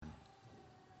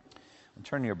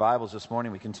Turn to your Bibles this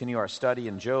morning. We continue our study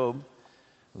in Job,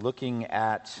 looking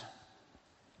at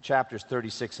chapters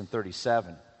 36 and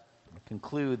 37. We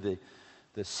conclude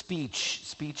the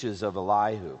speeches of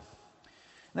Elihu.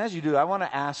 And as you do, I want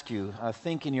to ask you,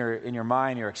 think in your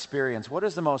mind, your experience, what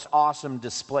is the most awesome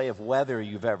display of weather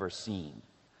you've ever seen?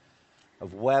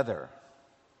 Of weather.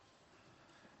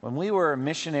 When we were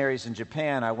missionaries in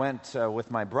Japan, I went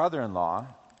with my brother-in-law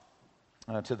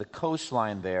to the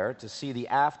coastline there to see the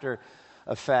after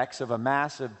effects of a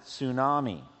massive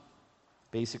tsunami,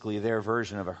 basically their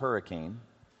version of a hurricane.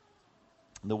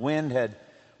 The wind had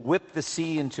whipped the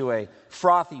sea into a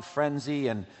frothy frenzy,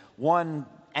 and one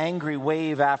angry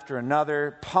wave after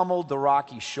another pummeled the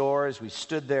rocky shore as we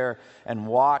stood there and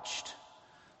watched.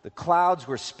 The clouds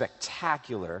were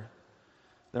spectacular.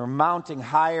 They were mounting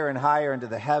higher and higher into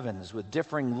the heavens with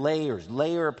differing layers,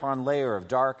 layer upon layer of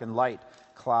dark and light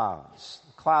clouds.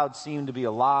 The clouds seemed to be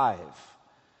alive,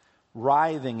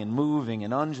 writhing and moving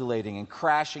and undulating and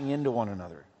crashing into one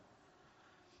another.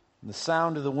 And the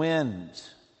sound of the wind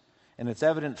and its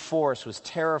evident force was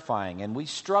terrifying, and we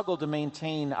struggled to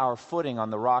maintain our footing on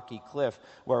the rocky cliff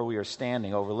where we were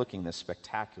standing overlooking this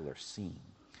spectacular scene.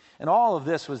 And all of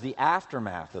this was the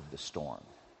aftermath of the storm,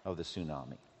 of the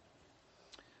tsunami.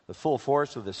 The full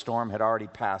force of the storm had already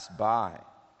passed by.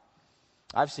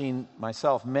 I've seen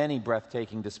myself many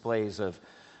breathtaking displays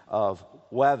of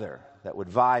weather that would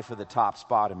vie for the top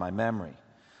spot in my memory.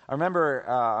 I remember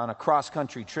on a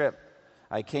cross-country trip,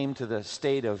 I came to the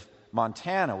state of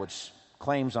Montana, which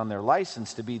claims on their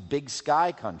license to be big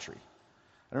sky country.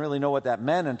 I didn't really know what that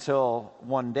meant until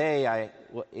one day I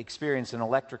experienced an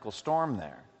electrical storm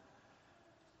there.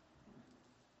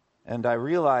 And I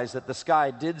realized that the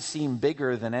sky did seem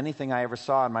bigger than anything I ever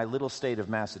saw in my little state of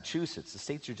Massachusetts. The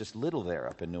states are just little there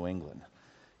up in New England.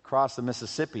 Across the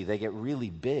Mississippi, they get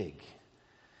really big.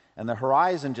 And the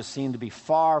horizon just seemed to be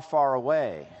far, far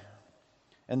away.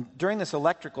 And during this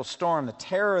electrical storm, the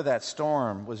terror of that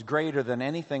storm was greater than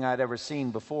anything I'd ever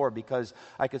seen before, because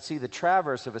I could see the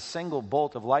traverse of a single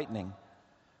bolt of lightning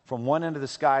from one end of the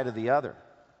sky to the other.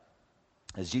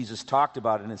 As Jesus talked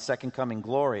about in his second coming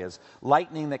glory, as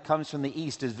lightning that comes from the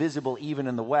east is visible even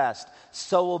in the west,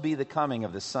 so will be the coming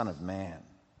of the Son of Man.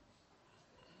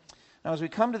 Now, as we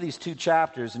come to these two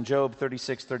chapters in Job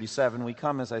 36, 37, we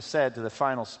come, as I said, to the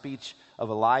final speech of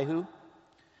Elihu,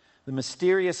 the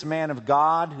mysterious man of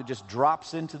God who just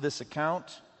drops into this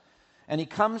account, and he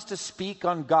comes to speak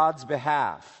on God's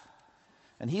behalf.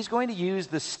 And he's going to use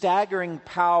the staggering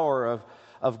power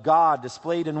of God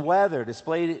displayed in weather,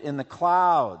 displayed in the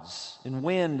clouds, in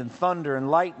wind and thunder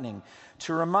and lightning,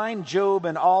 to remind Job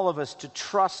and all of us to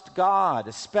trust God,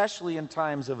 especially in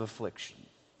times of affliction.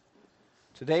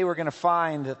 Today we're going to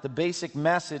find that the basic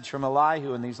message from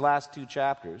Elihu in these last two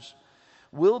chapters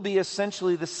will be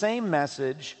essentially the same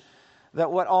message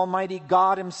that what Almighty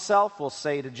God himself will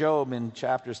say to Job in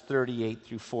chapters 38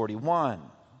 through 41.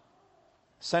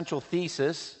 Central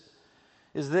thesis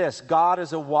is this: God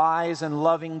is a wise and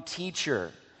loving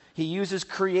teacher. He uses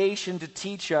creation to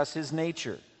teach us his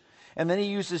nature. And then he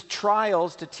uses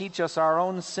trials to teach us our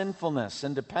own sinfulness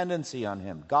and dependency on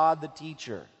him. God the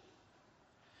teacher.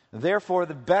 Therefore,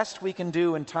 the best we can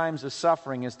do in times of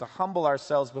suffering is to humble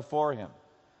ourselves before him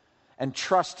and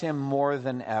trust him more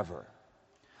than ever.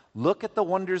 Look at the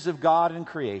wonders of God in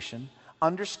creation.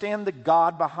 Understand the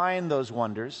God behind those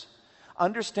wonders.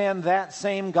 Understand that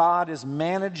same God is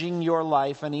managing your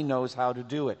life, and he knows how to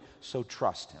do it. So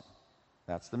trust him.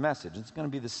 That's the message. It's going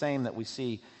to be the same that we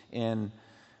see in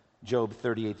Job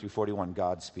 38 through 41,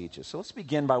 God's speeches. So let's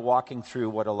begin by walking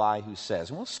through what Elihu says.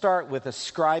 And we'll start with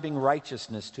ascribing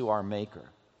righteousness to our Maker.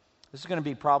 This is going to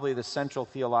be probably the central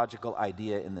theological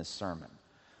idea in this sermon.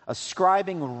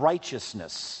 Ascribing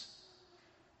righteousness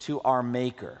to our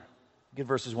Maker. Get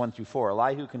verses 1 through 4.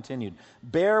 Elihu continued,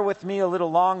 "Bear with me a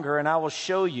little longer, and I will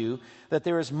show you that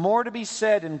there is more to be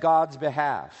said in God's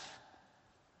behalf.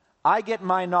 I get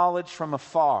my knowledge from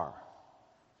afar.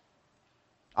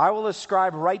 I will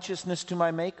ascribe righteousness to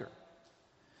my Maker.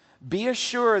 Be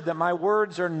assured that my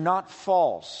words are not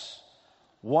false.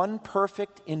 One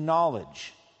perfect in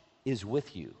knowledge is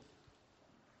with you."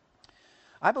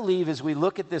 I believe as we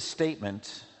look at this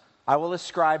statement, I will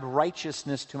ascribe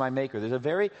righteousness to my Maker. There's a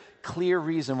very clear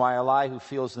reason why Elihu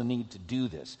feels the need to do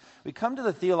this. We come to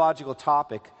the theological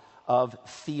topic of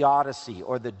theodicy,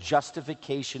 or the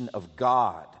justification of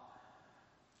God.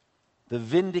 The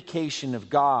vindication of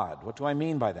God. What do I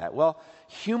mean by that? Well,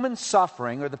 human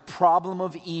suffering, or the problem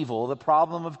of evil, the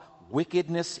problem of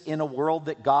wickedness in a world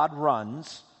that God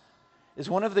runs, is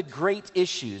one of the great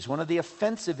issues, one of the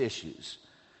offensive issues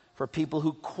for people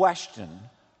who question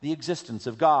the existence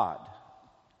of God.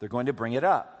 They're going to bring it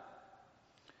up.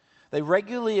 They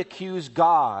regularly accuse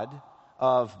God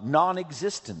of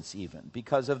non-existence even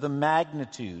because of the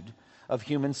magnitude of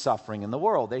human suffering in the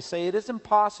world. They say it is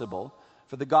impossible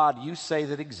for the God you say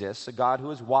that exists, a God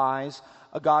who is wise,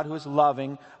 a God who is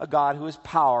loving, a God who is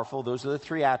powerful. Those are the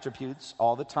three attributes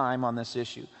all the time on this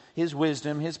issue. His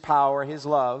wisdom, His power, His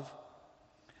love.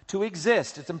 To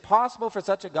exist. It's impossible for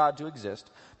such a God to exist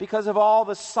because of all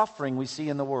the suffering we see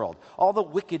in the world, all the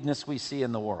wickedness we see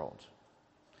in the world.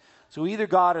 So either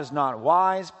God is not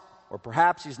wise, or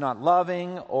perhaps He's not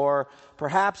loving, or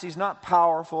perhaps He's not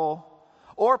powerful,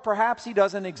 or perhaps He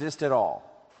doesn't exist at all.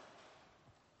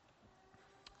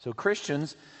 So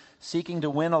Christians seeking to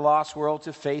win a lost world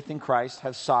to faith in Christ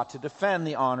have sought to defend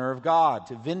the honor of God,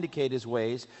 to vindicate His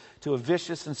ways to a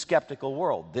vicious and skeptical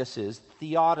world. This is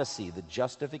theodicy, the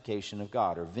justification of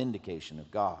God, or vindication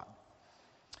of God.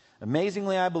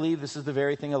 Amazingly, I believe this is the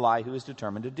very thing Elihu is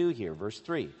determined to do here. Verse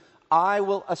 3, I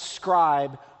will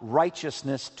ascribe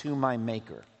righteousness to my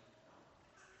Maker.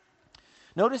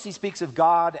 Notice he speaks of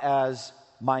God as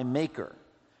my Maker.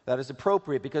 That is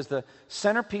appropriate because the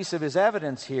centerpiece of his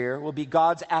evidence here will be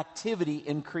God's activity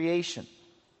in creation,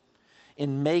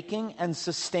 in making and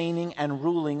sustaining and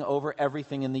ruling over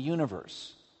everything in the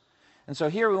universe. And so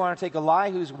here we want to take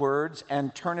Elihu's words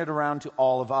and turn it around to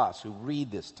all of us who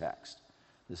read this text.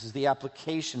 This is the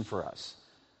application for us.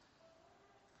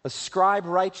 Ascribe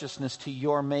righteousness to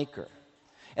your Maker,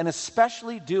 and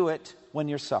especially do it when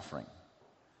you're suffering.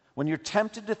 When you're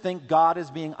tempted to think God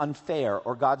is being unfair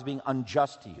or God's being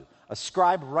unjust to you,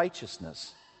 ascribe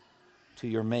righteousness to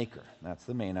your Maker. That's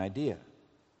the main idea.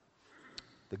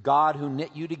 The God who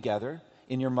knit you together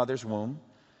in your mother's womb,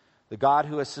 the God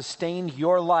who has sustained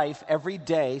your life every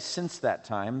day since that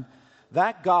time,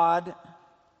 that God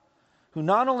who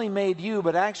not only made you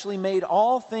but actually made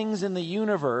all things in the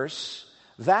universe,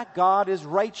 that God is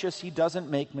righteous. He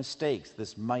doesn't make mistakes,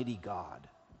 this mighty God.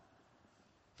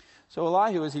 So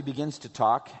Elihu, as he begins to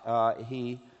talk,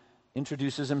 he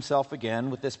introduces himself again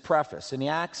with this preface. And he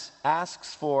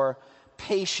asks for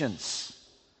patience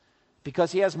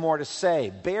because he has more to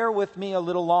say. Bear with me a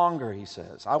little longer, he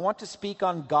says. I want to speak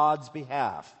on God's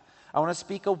behalf. I want to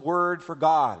speak a word for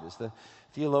God, as the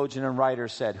theologian and writer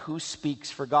said. Who speaks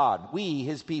for God? We,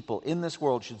 His people in this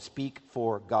world, should speak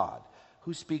for God.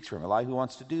 Who speaks for Him? Elihu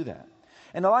wants to do that.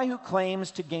 And Elihu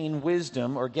claims to gain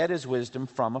wisdom or get his wisdom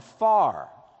from afar.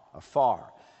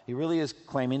 He really is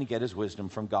claiming to get his wisdom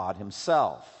from God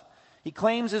Himself. He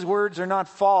claims his words are not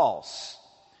false.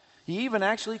 He even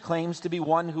actually claims to be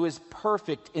one who is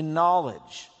perfect in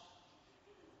knowledge.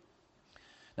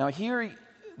 Now here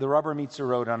the rubber meets the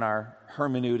road on our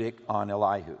hermeneutic on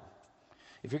Elihu.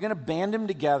 If you're going to band him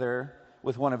together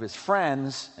with one of his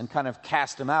friends and kind of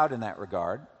cast him out in that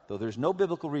regard, though there's no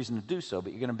biblical reason to do so,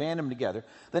 but you're going to band them together,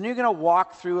 then you're going to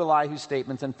walk through Elihu's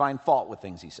statements and find fault with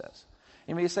things he says.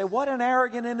 You may say, what an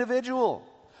arrogant individual.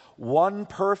 One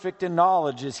perfect in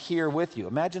knowledge is here with you.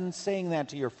 Imagine saying that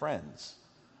to your friends.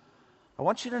 I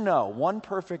want you to know, one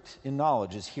perfect in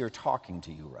knowledge is here talking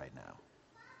to you right now.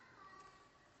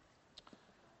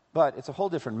 But it's a whole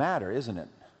different matter, isn't it?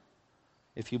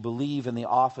 If you believe in the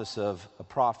office of a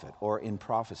prophet or in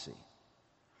prophecy.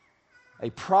 A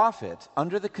prophet,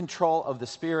 under the control of the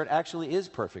Spirit, actually is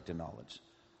perfect in knowledge.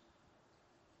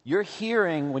 You're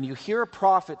hearing, when you hear a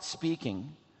prophet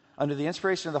speaking under the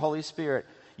inspiration of the Holy Spirit,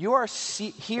 you are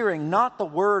hearing not the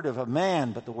word of a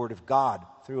man, but the word of God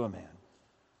through a man.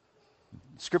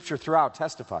 Scripture throughout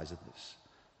testifies of this.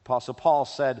 Apostle Paul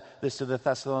said this to the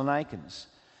Thessalonians.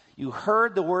 You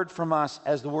heard the word from us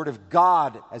as the word of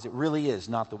God, as it really is,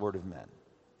 not the word of men.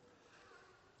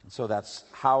 And so that's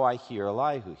how I hear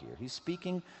Elihu here. He's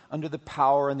speaking under the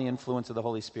power and the influence of the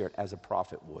Holy Spirit as a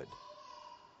prophet would.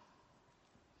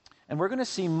 And we're going to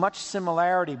see much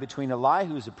similarity between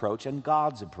Elihu's approach and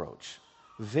God's approach.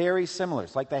 Very similar.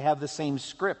 It's like they have the same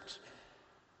script.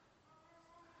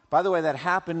 By the way, that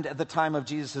happened at the time of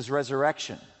Jesus'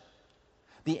 resurrection.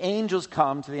 The angels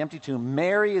come to the empty tomb.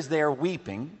 Mary is there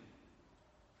weeping.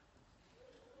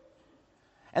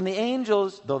 And the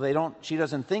angels, though she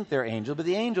doesn't think they're angels, but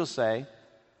the angels say,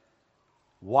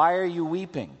 why are you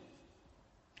weeping?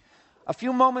 A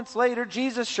few moments later,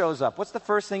 Jesus shows up. What's the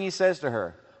first thing He says to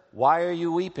her? Why are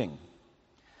you weeping?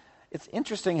 It's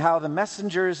interesting how the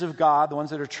messengers of God, the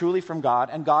ones that are truly from God,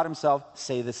 and God Himself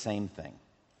say the same thing.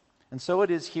 And so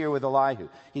it is here with Elihu.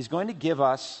 He's going to give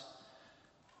us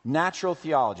natural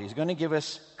theology. He's going to give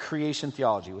us creation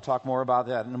theology. We'll talk more about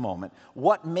that in a moment.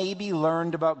 What may be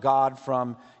learned about God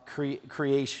from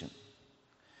creation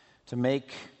to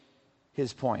make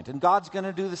His point. And God's going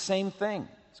to do the same thing.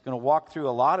 It's going to walk through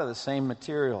a lot of the same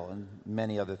material and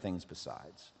many other things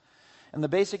besides. And the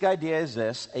basic idea is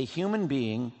this: a human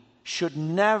being should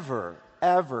never,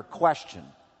 ever question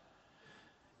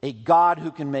a God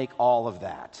who can make all of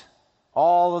that.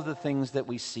 All of the things that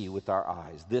we see with our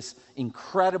eyes. This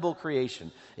incredible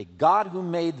creation. A God who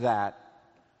made that,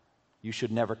 you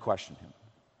should never question him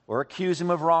or accuse him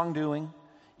of wrongdoing,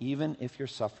 even if you're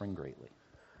suffering greatly.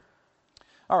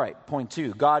 All right, point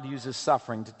 2. God uses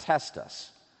suffering to test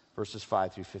us. Verses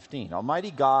 5 through 15.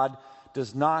 Almighty God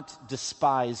does not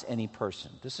despise any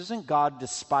person. This isn't God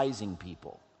despising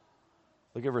people.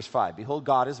 Look at verse 5. Behold,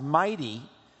 God is mighty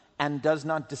and does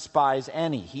not despise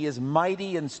any. He is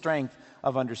mighty in strength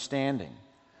of understanding.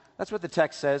 That's what the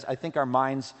text says. I think our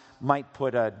minds might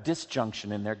put a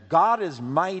disjunction in there. God is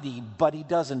mighty, but he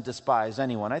doesn't despise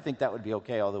anyone. I think that would be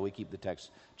okay, although we keep the text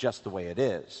just the way it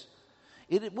is.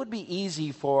 It would be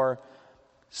easy for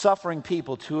suffering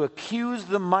people to accuse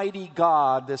the mighty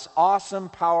God, this awesome,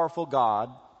 powerful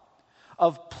God,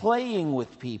 of playing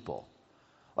with people,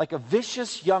 like a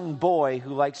vicious young boy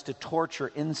who likes to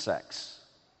torture insects.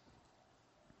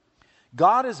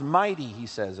 God is mighty, he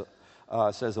says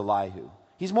Elihu.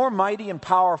 He's more mighty and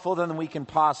powerful than we can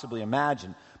possibly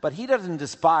imagine, but he doesn't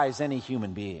despise any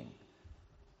human being.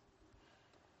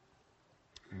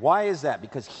 Why is that?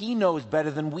 Because he knows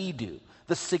better than we do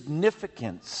the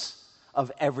significance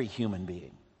of every human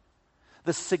being,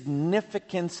 the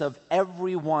significance of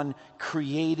everyone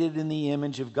created in the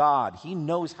image of God. He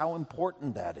knows how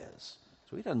important that is,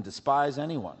 so he doesn't despise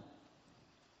anyone.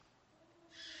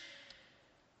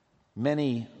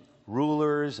 Many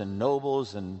rulers and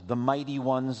nobles and the mighty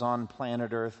ones on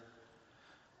planet Earth,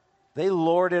 they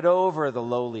lord it over the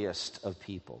lowliest of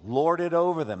people, lord it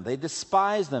over them. They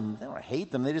despise them. They don't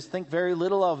hate them. They just think very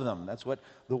little of them. That's what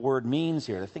the word means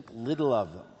here. They think little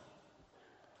of them.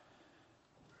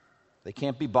 They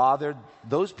can't be bothered.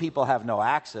 Those people have no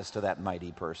access to that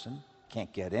mighty person.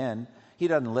 Can't get in. He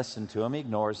doesn't listen to them. He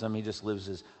ignores them. He just lives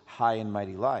his high and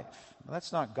mighty life. Well,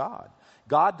 that's not God.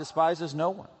 God despises no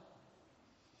one.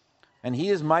 And he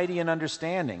is mighty in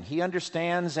understanding. He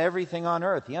understands everything on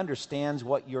earth. He understands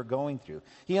what you're going through.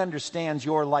 He understands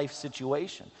your life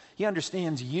situation. He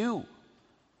understands you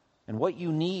and what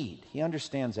you need. He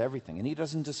understands everything, and he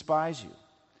doesn't despise you.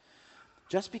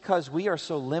 Just because we are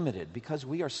so limited, because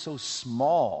we are so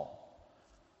small,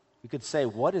 we could say,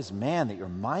 what is man that you're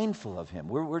mindful of him?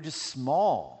 We're just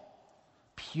small,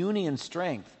 puny in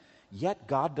strength, yet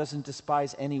God doesn't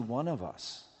despise any one of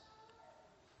us.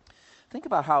 Think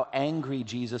about how angry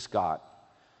Jesus got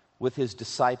with his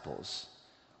disciples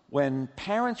when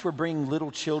parents were bringing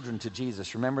little children to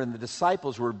Jesus. Remember, and the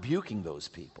disciples were rebuking those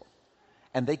people,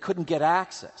 and they couldn't get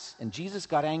access, and Jesus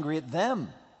got angry at them.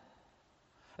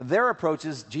 Their approach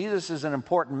is, Jesus is an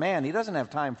important man. He doesn't have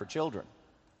time for children.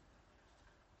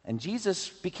 And Jesus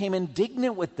became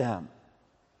indignant with them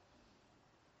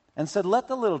and said, let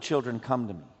the little children come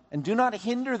to me, and do not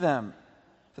hinder them.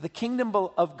 For the kingdom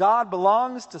of God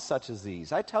belongs to such as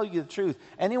these. I tell you the truth,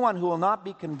 anyone who will not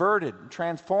be converted,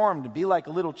 transformed, and be like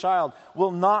a little child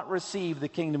will not receive the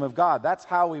kingdom of God. That's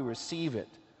how we receive it.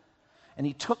 And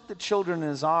he took the children in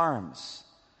his arms,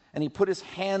 and he put his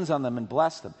hands on them and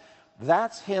blessed them.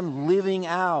 That's him living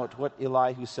out what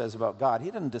Elihu says about God.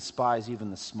 He doesn't despise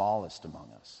even the smallest among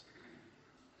us.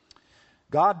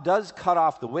 God does cut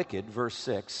off the wicked, verse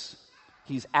 6.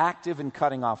 He's active in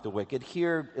cutting off the wicked.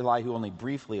 Here, Elihu only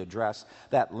briefly addressed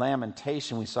that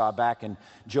lamentation we saw back in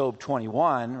Job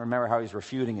 21. Remember how he's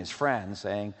refuting his friends,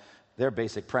 saying their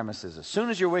basic premise is, as soon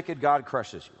as you're wicked, God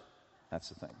crushes you. That's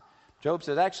the thing. Job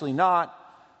says, actually not.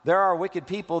 There are wicked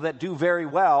people that do very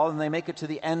well, and they make it to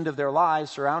the end of their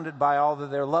lives, surrounded by all of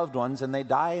their loved ones, and they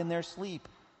die in their sleep.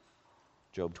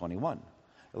 Job 21.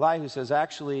 Elihu says,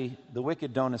 actually, the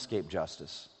wicked don't escape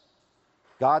justice.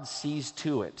 God sees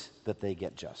to it that they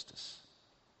get justice.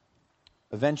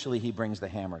 Eventually, he brings the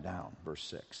hammer down, verse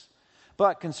 6.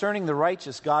 But concerning the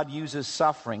righteous, God uses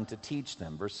suffering to teach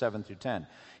them, verse 7 through 10.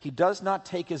 He does not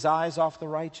take his eyes off the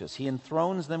righteous. He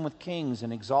enthrones them with kings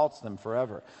and exalts them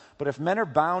forever. But if men are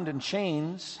bound in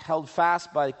chains, held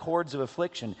fast by cords of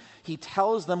affliction, he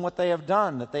tells them what they have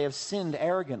done, that they have sinned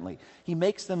arrogantly. He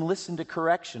makes them listen to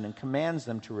correction and commands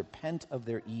them to repent of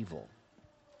their evil.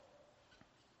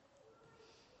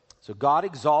 So God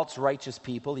exalts righteous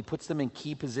people. He puts them in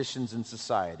key positions in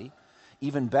society.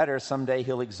 Even better, someday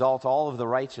he'll exalt all of the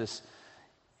righteous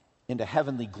into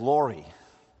heavenly glory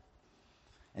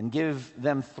and give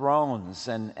them thrones,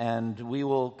 and we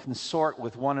will consort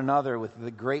with one another with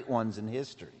the great ones in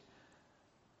history.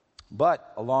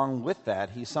 But along with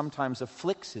that, he sometimes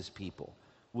afflicts his people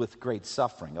with great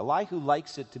suffering. Elihu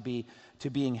likes it to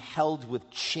being held with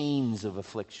chains of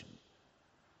affliction,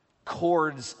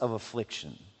 cords of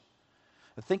affliction.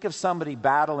 Think of somebody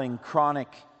battling chronic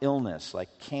illness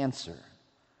like cancer,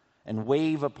 and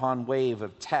wave upon wave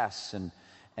of tests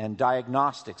and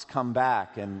diagnostics come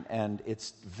back, and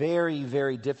it's very,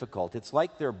 very difficult. It's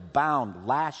like they're bound,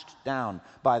 lashed down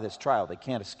by this trial. They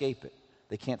can't escape it.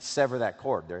 They can't sever that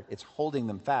cord. It's holding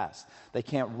them fast. They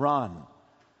can't run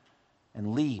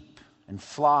and leap and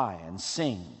fly and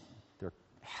sing. They're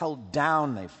held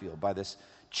down, they feel, by this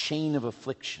chain of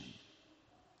affliction.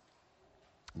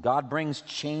 God brings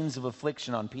chains of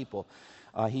affliction on people.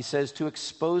 He says to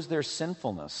expose their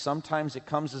sinfulness. Sometimes it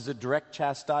comes as a direct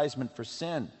chastisement for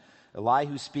sin.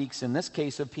 Elihu speaks in this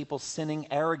case of people sinning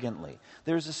arrogantly.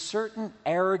 There's a certain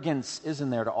arrogance, isn't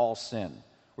there, to all sin?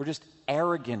 We're just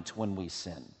arrogant when we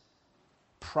sin,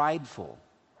 prideful.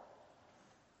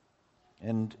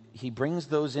 And he brings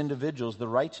those individuals, the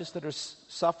righteous that are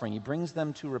suffering, he brings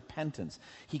them to repentance.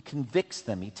 He convicts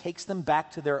them. He takes them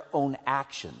back to their own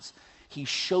actions. He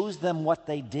shows them what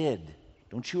they did.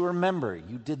 Don't you remember?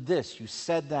 You did this. You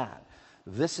said that.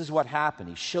 This is what happened.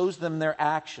 He shows them their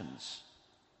actions.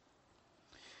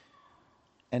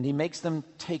 And he makes them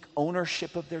take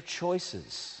ownership of their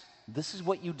choices. This is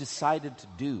what you decided to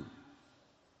do.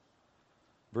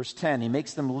 Verse 10, he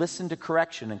makes them listen to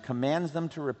correction and commands them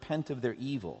to repent of their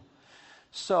evil.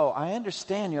 So I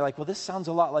understand you're like, well, this sounds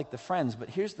a lot like the Friends, but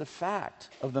here's the fact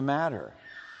of the matter.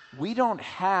 We don't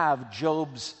have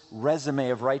Job's resume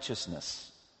of righteousness.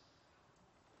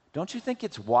 Don't you think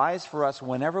it's wise for us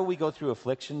whenever we go through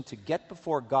affliction to get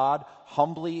before God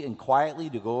humbly and quietly,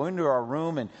 to go into our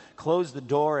room and close the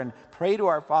door and pray to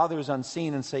our Father who's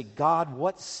unseen and say, God,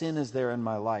 what sin is there in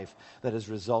my life that has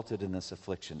resulted in this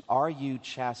affliction? Are you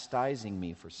chastising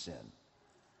me for sin?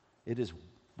 It is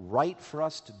right for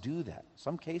us to do that.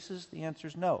 Some cases, the answer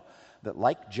is no. That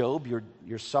like Job,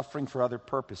 you're suffering for other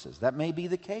purposes. That may be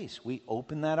the case. We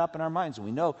open that up in our minds, and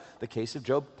we know the case of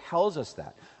Job tells us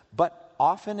that. But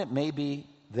often it may be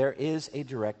there is a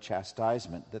direct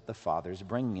chastisement that the Father is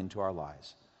bringing into our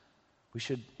lives. We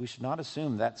should not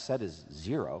assume that set is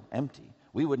zero, empty.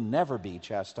 We would never be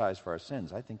chastised for our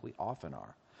sins. I think we often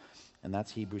are. And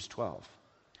that's Hebrews 12.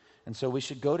 And so we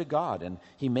should go to God, and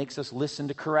he makes us listen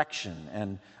to correction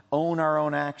and own our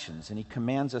own actions, and he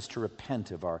commands us to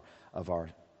repent of our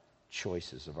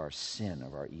choices, of our sin,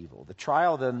 of our evil. The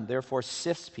trial then therefore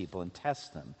sifts people and tests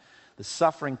them. The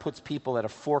suffering puts people at a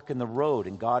fork in the road,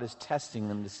 and God is testing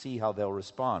them to see how they'll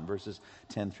respond. Verses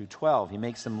 10 through 12. He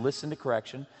makes them listen to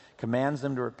correction, commands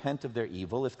them to repent of their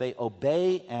evil. If they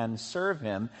obey and serve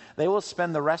him, they will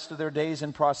spend the rest of their days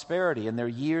in prosperity and their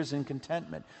years in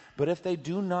contentment. But if they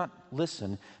do not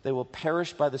listen, they will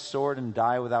perish by the sword and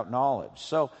die without knowledge.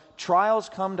 So trials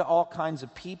come to all kinds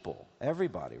of people,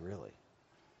 everybody really.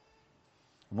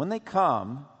 And when they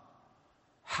come,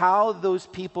 how those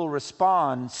people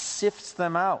respond sifts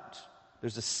them out.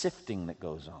 There's a sifting that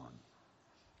goes on.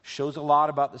 Shows a lot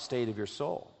about the state of your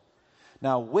soul.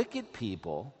 Now, wicked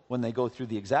people, when they go through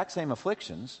the exact same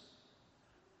afflictions,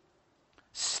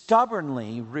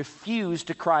 stubbornly refuse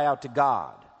to cry out to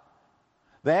God.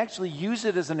 They actually use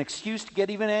it as an excuse to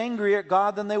get even angrier at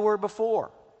God than they were before.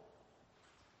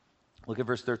 Look at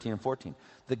verse 13 and 14.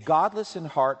 The godless in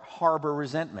heart harbor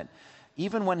resentment.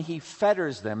 Even when he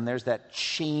fetters them, there's that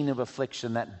chain of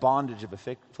affliction, that bondage of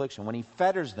affliction. When he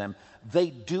fetters them, they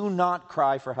do not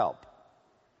cry for help.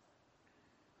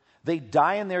 They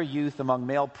die in their youth among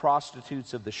male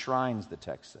prostitutes of the shrines, the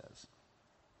text says.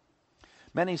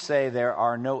 Many say there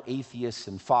are no atheists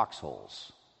in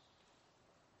foxholes.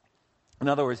 In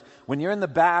other words, when you're in the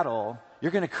battle,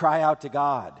 you're going to cry out to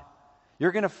God.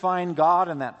 You're going to find God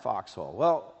in that foxhole.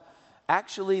 Well,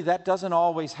 actually, that doesn't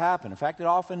always happen. In fact, it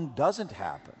often doesn't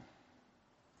happen.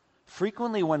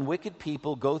 Frequently, when wicked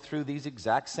people go through these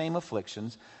exact same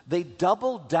afflictions, they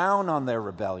double down on their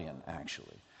rebellion, actually.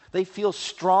 They feel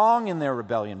strong in their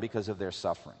rebellion because of their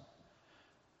suffering.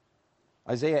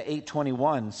 Isaiah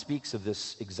 8:21 speaks of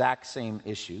this exact same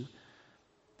issue.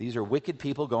 These are wicked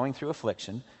people going through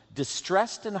affliction.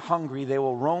 Distressed and hungry, they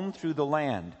will roam through the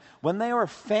land. When they are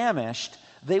famished,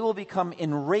 they will become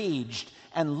enraged,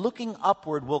 and looking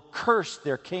upward will curse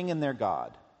their king and their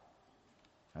God.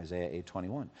 Isaiah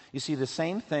 8:21. You see the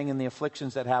same thing in the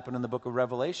afflictions that happen in the book of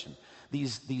Revelation.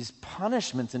 These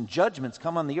punishments and judgments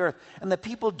come on the earth, and the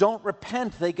people don't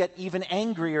repent. They get even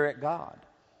angrier at God.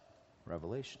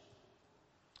 Revelation.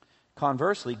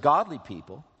 Conversely, godly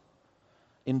people,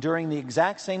 enduring the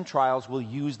exact same trials, will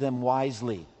use them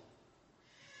wisely.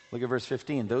 Look at verse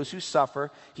 15. Those who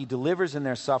suffer, he delivers in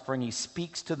their suffering. He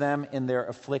speaks to them in their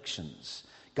afflictions.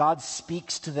 God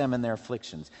speaks to them in their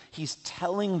afflictions. He's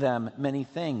telling them many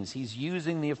things. He's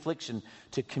using the affliction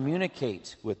to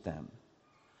communicate with them.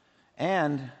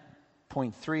 And,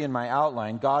 point 3 in my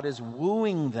outline, God is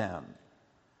wooing them.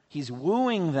 He's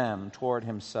wooing them toward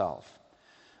himself.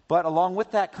 But along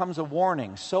with that comes a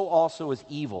warning. So also is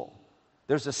evil.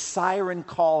 There's a siren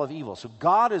call of evil. So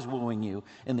God is wooing you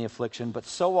in the affliction, but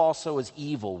so also is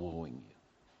evil wooing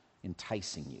you,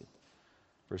 enticing you.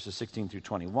 Verses 16 through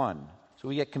 21. So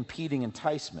we get competing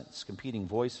enticements, competing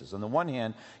voices. On the one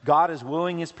hand, God is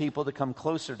wooing his people to come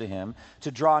closer to him,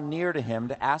 to draw near to him,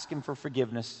 to ask him for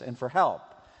forgiveness and for help.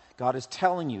 God is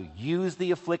telling you, use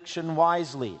the affliction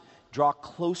wisely. Draw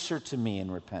closer to me in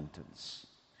repentance.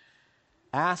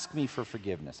 Ask me for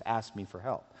forgiveness. Ask me for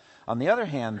help. On the other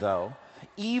hand, though,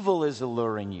 evil is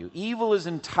alluring you. Evil is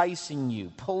enticing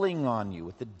you, pulling on you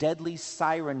with the deadly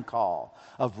siren call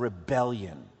of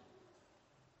rebellion.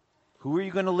 Who are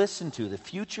you going to listen to? The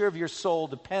future of your soul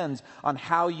depends on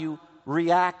how you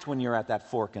react when you're at that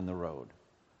fork in the road.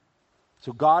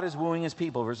 So God is wooing his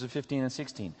people, verses 15 and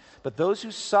 16. But those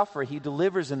who suffer, he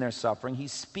delivers in their suffering. He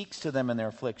speaks to them in their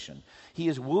affliction. He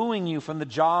is wooing you from the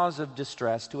jaws of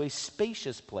distress to a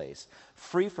spacious place,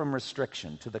 free from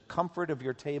restriction, to the comfort of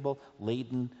your table,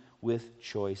 laden with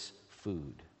choice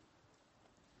food.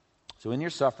 So in your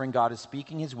suffering, God is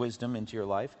speaking his wisdom into your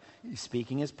life. He's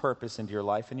speaking his purpose into your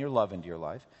life and your love into your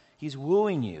life. He's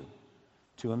wooing you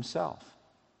to himself.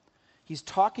 He's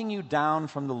talking you down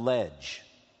from the ledge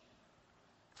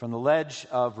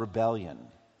of rebellion,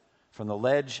 from the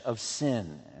ledge of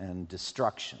sin and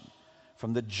destruction,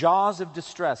 from the jaws of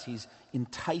distress. He's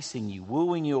enticing you,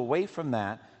 wooing you away from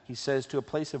that, he says, to a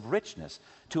place of richness,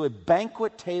 to a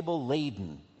banquet table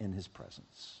laden in his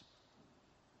presence.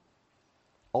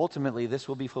 Ultimately, this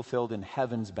will be fulfilled in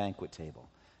heaven's banquet table,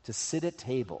 to sit at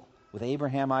table with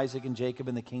Abraham, Isaac, and Jacob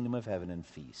in the kingdom of heaven and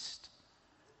feast.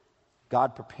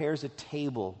 God prepares a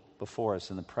table before us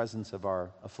in the presence of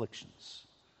our afflictions,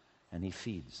 and he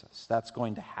feeds us. That's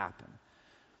going to happen.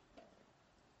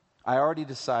 I already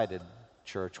decided,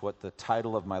 church, what the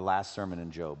title of my last sermon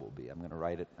in Job will be. I'm going to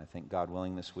write it, I think, God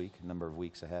willing, this week, a number of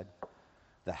weeks ahead.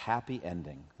 The happy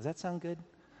ending. Does that sound good?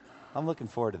 I'm looking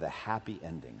forward to the happy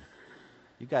ending.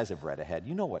 You guys have read ahead.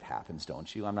 You know what happens,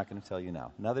 don't you? I'm not going to tell you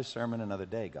now. Another sermon, another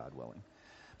day, God willing.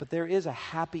 But there is a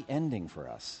happy ending for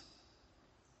us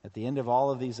at the end of all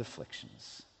of these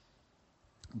afflictions.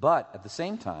 But at the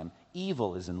same time,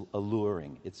 evil is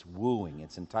alluring, it's wooing,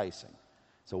 it's enticing.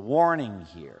 It's a warning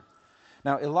here.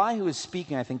 Now, Elihu is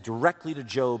speaking, I think, directly to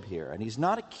Job here, and he's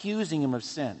not accusing him of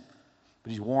sin, but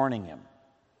he's warning him.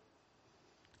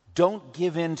 Don't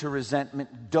give in to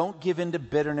resentment. Don't give in to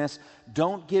bitterness.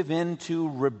 Don't give in to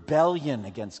rebellion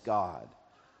against God.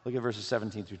 Look at verses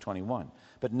 17 through 21.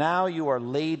 But now you are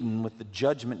laden with the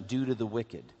judgment due to the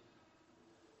wicked.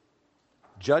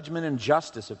 Judgment and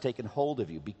justice have taken hold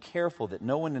of you. Be careful that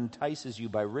no one entices you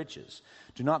by riches.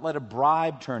 Do not let a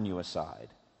bribe turn you aside.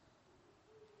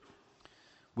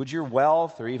 Would your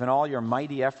wealth or even all your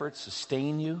mighty efforts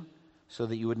sustain you so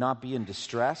that you would not be in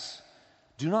distress?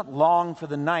 Do not long for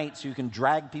the night so you can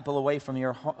drag people away from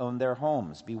their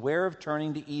homes. Beware of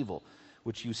turning to evil,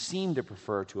 which you seem to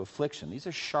prefer to affliction. These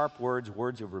are sharp words,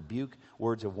 words of rebuke,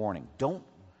 words of warning. Don't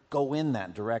go in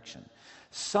that direction.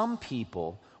 Some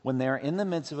people, when they're in the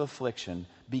midst of affliction,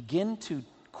 begin to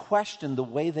question the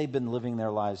way they've been living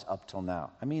their lives up till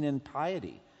now. I mean, in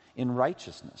piety, in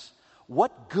righteousness.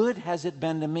 What good has it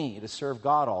been to me to serve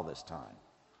God all this time?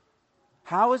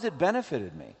 How has it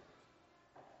benefited me?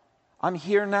 I'm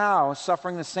here now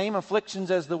suffering the same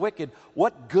afflictions as the wicked.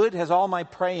 What good has all my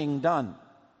praying done?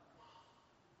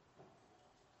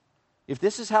 If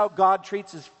this is how God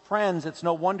treats his friends, it's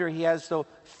no wonder he has so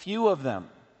few of them,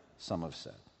 some have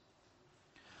said.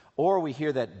 Or we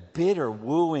hear that bitter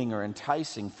wooing or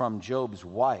enticing from Job's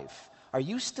wife. Are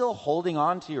you still holding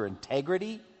on to your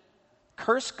integrity?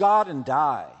 Curse God and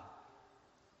die.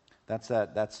 That's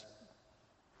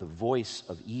the voice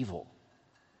of evil.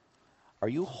 Are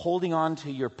you holding on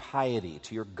to your piety,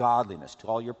 to your godliness, to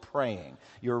all your praying,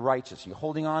 your righteousness? You're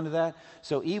holding on to that?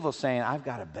 So evil's saying, I've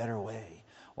got a better way.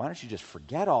 Why don't you just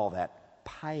forget all that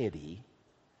piety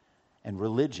and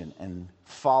religion and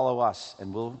follow us,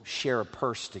 and we'll share a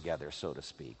purse together, so to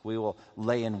speak. We will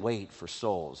lay in wait for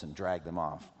souls and drag them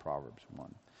off, Proverbs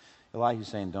 1. Elihu's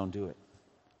saying, don't do it.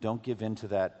 Don't give in to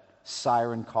that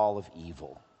siren call of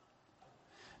evil.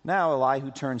 Now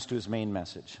Elihu turns to his main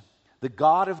message. The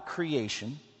God of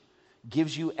creation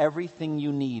gives you everything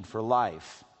you need for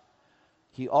life.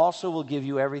 He also will give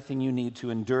you everything you need to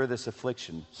endure this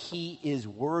affliction. He is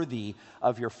worthy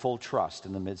of your full trust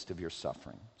in the midst of your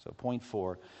suffering. So point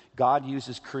 4, God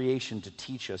uses creation to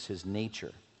teach us his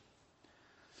nature.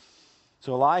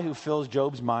 So Elihu fills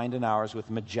Job's mind and ours with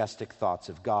majestic thoughts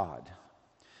of God.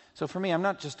 So for me, I'm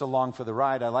not just along for the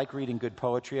ride. I like reading good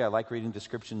poetry. I like reading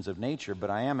descriptions of nature. But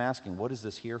I am asking, what is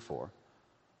this here for?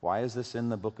 Why is this in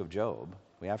the book of Job?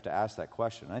 We have to ask that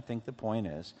question. I think the point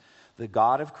is, the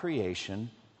God of creation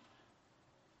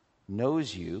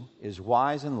knows you, is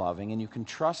wise and loving, and you can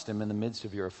trust him in the midst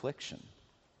of your affliction.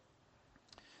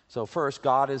 So first,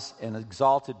 God is an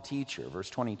exalted teacher. Verse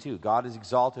 22, God is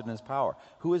exalted in his power.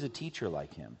 Who is a teacher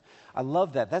like him? I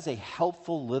love that. That's a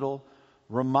helpful little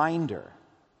reminder.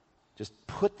 Just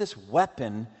put this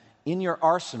weapon in your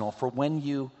arsenal for when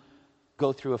you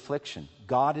go through affliction.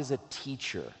 God is a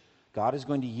teacher. God is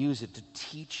going to use it to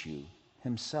teach you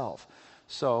himself.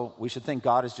 So we should think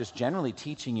God is just generally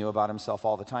teaching you about himself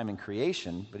all the time in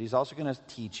creation, but he's also going to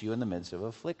teach you in the midst of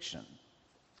affliction.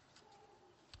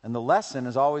 And the lesson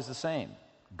is always the same.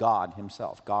 God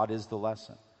himself. God is the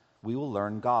lesson. We will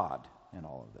learn God in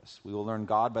all of this. We will learn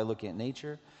God by looking at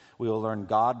nature. We will learn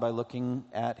God by looking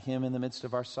at him in the midst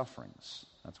of our sufferings.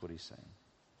 That's what he's saying.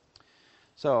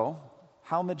 So,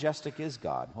 how majestic is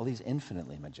God? Well, he's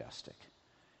infinitely majestic.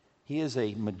 He is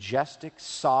a majestic,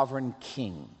 sovereign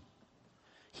king.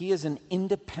 He is an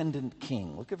independent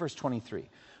king. Look at verse 23.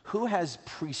 Who has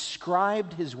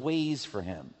prescribed his ways for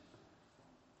him?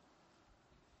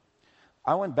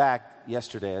 I went back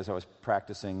yesterday as I was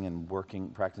practicing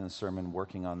the sermon,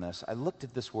 working on this. I looked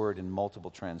at this word in multiple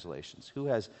translations. Who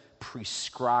has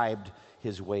prescribed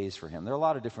his ways for him? There are a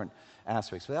lot of different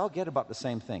aspects, but they all get about the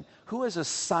same thing. Who has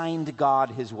assigned God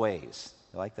his ways?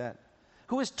 You like that?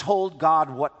 Who has told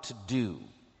God what to do?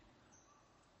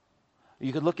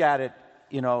 You could look at it,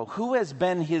 who has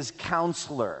been his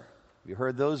counselor? You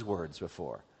heard those words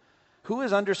before. Who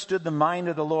has understood the mind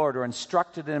of the Lord or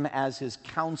instructed him as his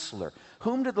counselor?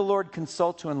 Whom did the Lord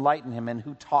consult to enlighten him, and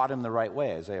who taught him the right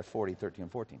way? Isaiah 40, 13,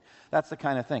 and 14. That's the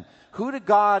kind of thing. Who did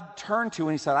God turn to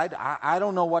when he said, I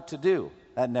don't know what to do?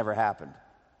 That never happened.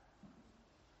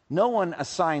 No one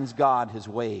assigns God his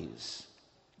ways.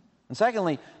 And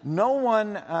secondly, no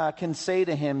one can say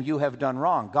to him, you have done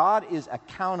wrong. God is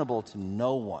accountable to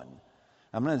no one.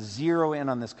 I'm going to zero in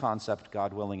on this concept,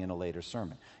 God willing, in a later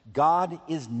sermon. God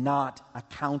is not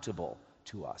accountable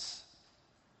to us.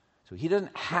 So he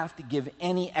doesn't have to give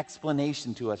any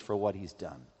explanation to us for what he's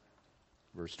done.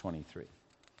 Verse 23.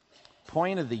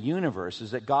 Point of the universe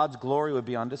is that God's glory would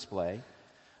be on display,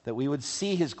 that we would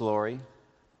see his glory,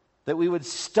 that we would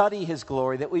study his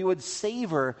glory, that we would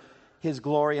savor his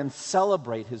glory and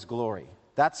celebrate his glory.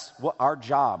 That's what our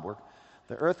job.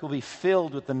 The earth will be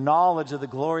filled with the knowledge of the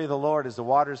glory of the Lord as the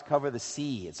waters cover the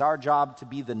sea. It's our job to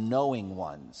be the knowing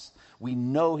ones. We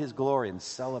know his glory and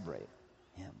celebrate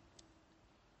him.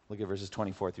 Look at verses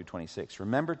 24 through 26.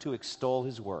 Remember to extol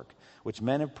his work, which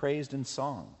men have praised in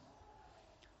song.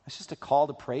 That's just a call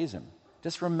to praise him.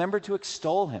 Just remember to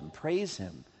extol him, praise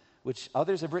him, which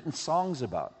others have written songs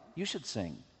about. You should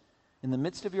sing. In the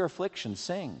midst of your affliction,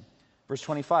 sing. Verse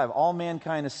 25, all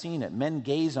mankind has seen it. Men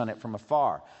gaze on it from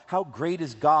afar. How great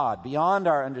is God, beyond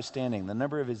our understanding. The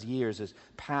number of his years is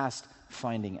past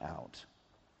finding out.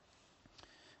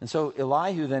 And so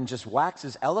Elihu then just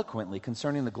waxes eloquently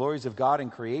concerning the glories of God in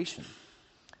creation.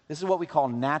 This is what we call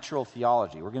natural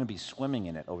theology. We're going to be swimming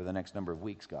in it over the next number of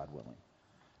weeks, God willing.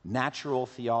 Natural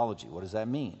theology. What does that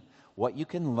mean? What you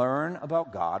can learn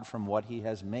about God from what he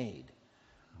has made.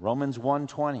 Romans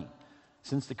 1:20.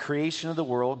 Since the creation of the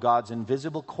world, God's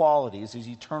invisible qualities, his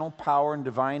eternal power and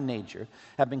divine nature,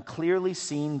 have been clearly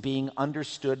seen, being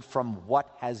understood from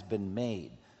what has been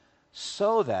made,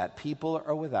 so that people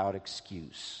are without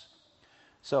excuse.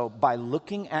 So by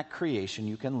looking at creation,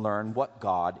 you can learn what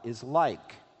God is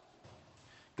like.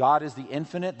 God is the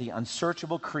infinite, the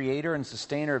unsearchable creator and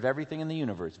sustainer of everything in the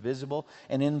universe, visible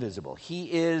and invisible.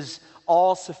 He is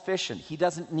all-sufficient. He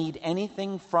doesn't need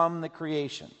anything from the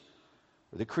creation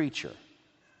or the creature.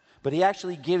 But he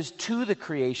actually gives to the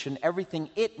creation everything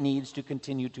it needs to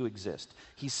continue to exist.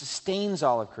 He sustains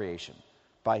all of creation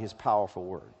by his powerful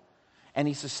word. And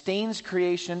he sustains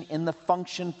creation in the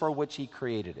function for which he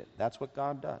created it. That's what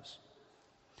God does.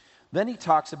 Then he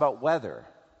talks about weather,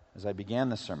 as I began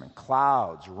the sermon.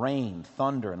 Clouds, rain,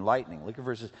 thunder, and lightning. Look at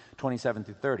verses 27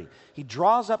 through 30. He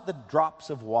draws up the drops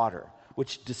of water,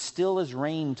 which distill as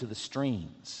rain to the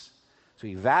streams. So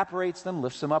he evaporates them,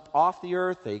 lifts them up off the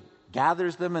earth, they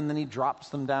gathers them, and then he drops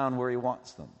them down where he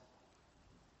wants them.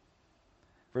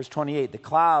 Verse 28, the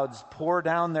clouds pour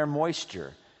down their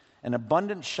moisture, and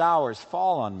abundant showers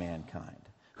fall on mankind.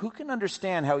 Who can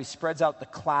understand how he spreads out the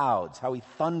clouds, how he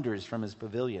thunders from his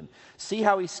pavilion? See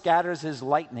how he scatters his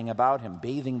lightning about him,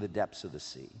 bathing the depths of the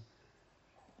sea.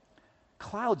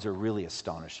 Clouds are really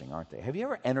astonishing, aren't they? Have you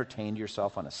ever entertained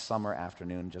yourself on a summer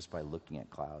afternoon just by looking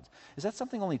at clouds? Is that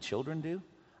something only children do?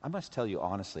 I must tell you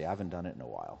honestly, I haven't done it in a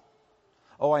while.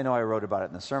 Oh, I know I wrote about it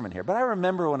in the sermon here, but I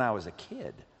remember when I was a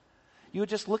kid. You would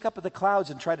just look up at the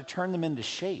clouds and try to turn them into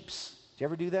shapes. Did you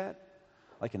ever do that?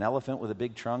 Like an elephant with a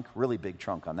big trunk, really big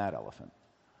trunk on that elephant.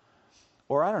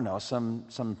 Or I don't know,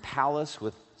 some palace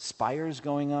with spires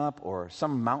going up, or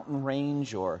some mountain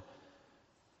range, or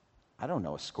I don't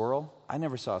know, a squirrel. I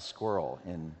never saw a squirrel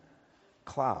in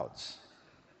clouds.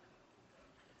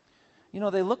 You know,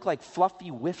 they look like fluffy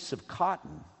whiffs of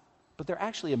cotton, but they're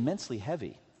actually immensely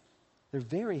heavy. They're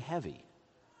very heavy.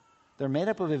 They're made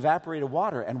up of evaporated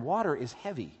water, and water is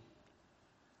heavy.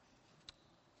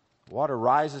 Water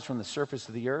rises from the surface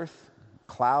of the earth.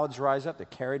 Clouds rise up. They're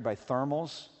carried by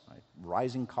thermals, like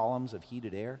rising columns of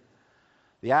heated air.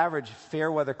 The average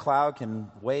fair weather cloud can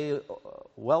weigh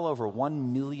well over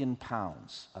 1 million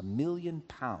pounds. 1 million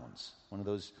pounds, one of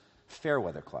those fair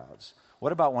weather clouds.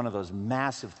 What about one of those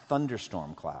massive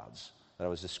thunderstorm clouds that I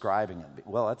was describing?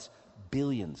 Well, that's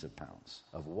billions of pounds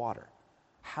of water.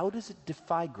 How does it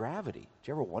defy gravity? Do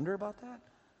you ever wonder about that?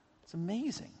 It's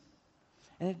amazing.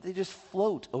 And they just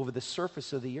float over the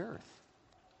surface of the earth.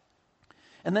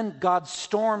 And then God's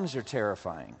storms are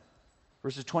terrifying.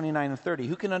 Verses 29 and 30.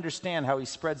 Who can understand how he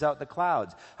spreads out the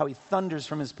clouds, how he thunders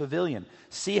from his pavilion?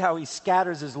 See how he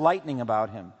scatters his lightning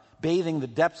about him, bathing the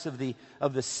depths of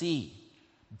the sea,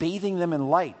 bathing them in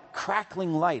light,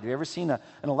 crackling light. Have you ever seen an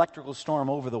electrical storm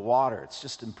over the water? It's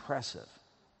just impressive.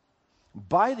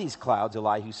 By these clouds,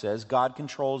 Elihu says, God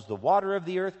controls the water of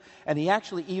the earth, and he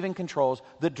actually even controls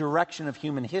the direction of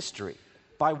human history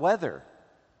by weather.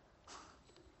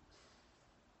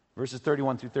 Verses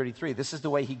 31 through 33, this is the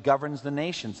way he governs the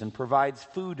nations and provides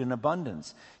food in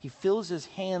abundance. He fills his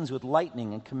hands with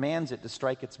lightning and commands it to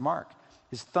strike its mark.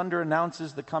 His thunder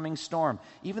announces the coming storm.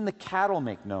 Even the cattle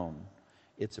make known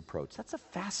its approach. That's a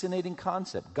fascinating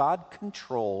concept. God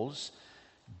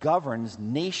governs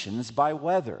nations by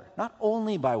weather. Not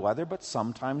only by weather, but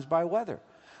sometimes by weather.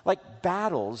 Like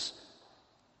battles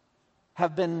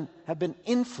have been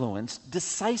influenced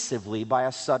decisively by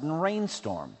a sudden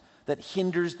rainstorm that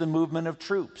hinders the movement of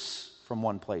troops from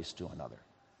one place to another.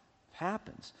 It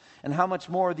happens. And how much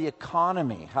more the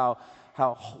economy, how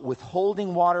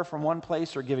withholding water from one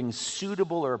place or giving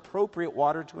suitable or appropriate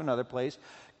water to another place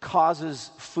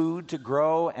causes food to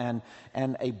grow and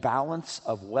a balance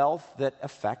of wealth that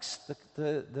affects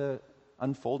the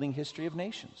unfolding history of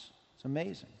nations. It's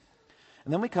amazing.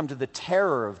 And then we come to the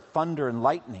terror of thunder and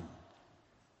lightning.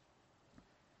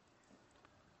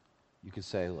 You could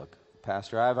say, look,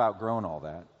 Pastor, I've outgrown all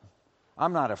that.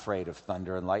 I'm not afraid of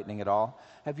thunder and lightning at all.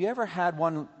 Have you ever had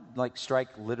one strike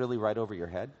literally right over your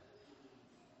head?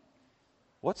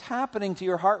 What's happening to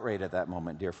your heart rate at that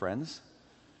moment, dear friends?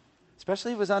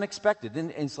 Especially if it was unexpected.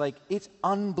 And it's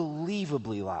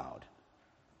unbelievably loud.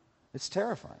 It's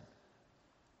terrifying.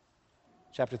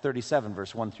 Chapter 37,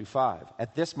 verse 1 through 5.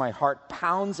 At this my heart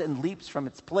pounds and leaps from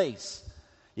its place.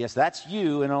 Yes, that's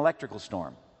you in an electrical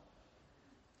storm.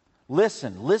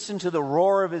 Listen to the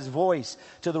roar of his voice,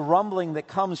 to the rumbling that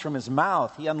comes from his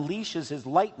mouth. He unleashes his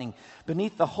lightning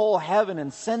beneath the whole heaven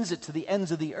and sends it to the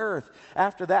ends of the earth.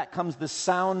 After that comes the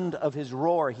sound of his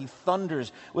roar. He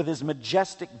thunders with his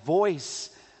majestic voice.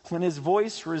 When his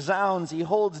voice resounds, he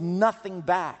holds nothing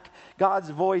back. God's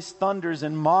voice thunders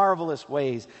in marvelous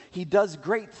ways. He does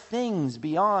great things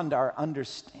beyond our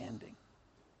understanding.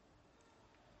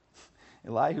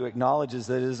 Elihu acknowledges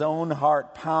that his own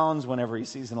heart pounds whenever he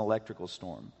sees an electrical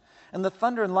storm. And the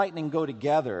thunder and lightning go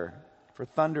together, for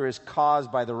thunder is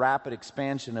caused by the rapid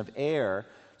expansion of air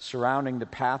surrounding the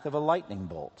path of a lightning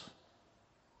bolt.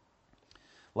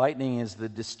 Lightning is the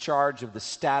discharge of the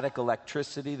static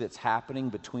electricity that's happening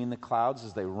between the clouds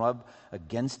as they rub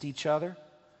against each other.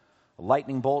 A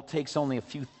lightning bolt takes only a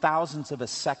few thousandths of a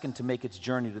second to make its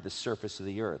journey to the surface of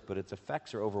the earth, but its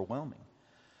effects are overwhelming.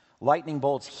 Lightning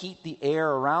bolts heat the air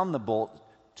around the bolt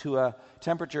to a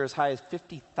temperature as high as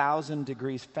 50,000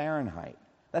 degrees Fahrenheit.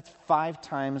 That's 5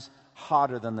 times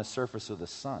hotter than the surface of the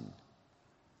sun.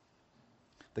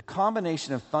 The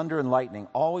combination of thunder and lightning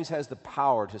always has the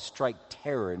power to strike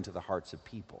terror into the hearts of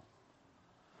people.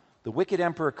 The wicked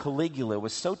Emperor Caligula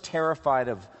was so terrified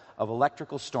of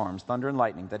electrical storms, thunder and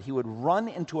lightning, that he would run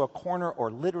into a corner or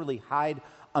literally hide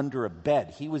under a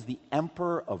bed. He was the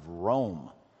Emperor of Rome,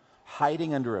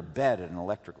 hiding under a bed in an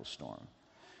electrical storm.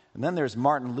 And then there's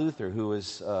Martin Luther, who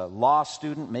was a law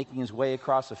student making his way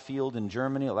across a field in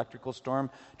Germany. Electrical storm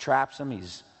traps him.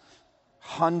 He's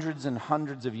hundreds and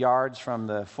hundreds of yards from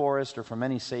the forest or from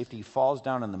any safety. He falls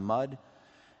down in the mud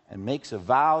and makes a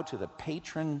vow to the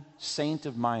patron saint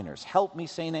of miners. Help me,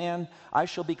 St. Anne, I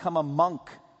shall become a monk.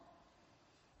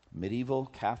 Medieval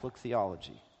Catholic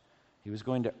theology. He was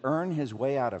going to earn his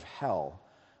way out of hell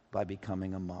by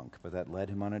becoming a monk, but that led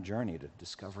him on a journey to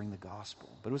discovering the gospel.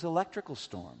 But it was an electrical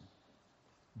storm.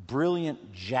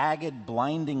 Brilliant, jagged,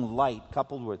 blinding light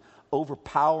coupled with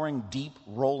overpowering, deep,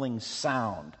 rolling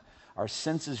sound. Our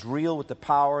senses reel with the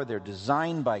power. They're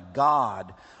designed by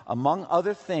God, among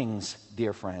other things,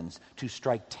 dear friends, to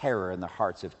strike terror in the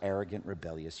hearts of arrogant,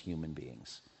 rebellious human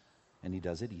beings. And he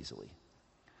does it easily.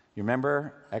 You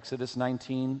remember Exodus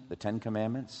 19, the Ten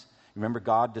Commandments? Remember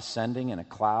God descending in a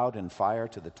cloud and fire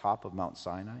to the top of Mount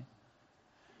Sinai?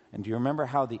 And do you remember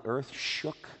how the earth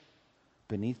shook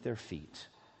beneath their feet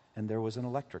and there was an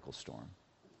electrical storm?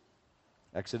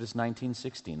 Exodus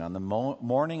 19:16. On the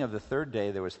morning of the third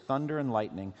day there was thunder and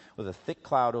lightning with a thick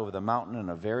cloud over the mountain and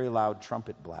a very loud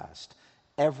trumpet blast.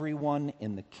 Everyone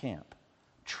in the camp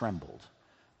trembled.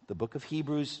 The book of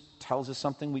Hebrews tells us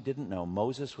something we didn't know.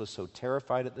 Moses was so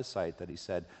terrified at the sight that he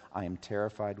said, I am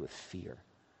terrified with fear.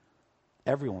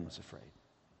 Everyone was afraid.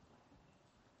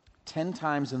 10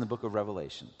 times in the book of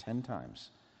Revelation, 10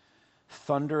 times,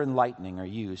 thunder and lightning are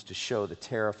used to show the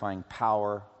terrifying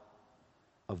power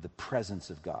of the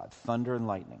presence of God. Thunder and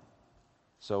lightning.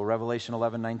 So Revelation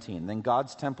 11:19. Then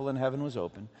God's temple in heaven was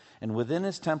open, and within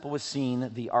his temple was seen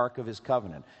the ark of his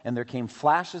covenant. And there came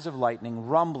flashes of lightning,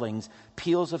 rumblings,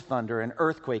 peals of thunder, an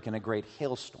earthquake, and a great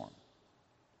hailstorm.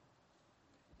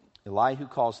 Elihu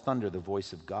calls thunder the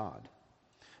voice of God.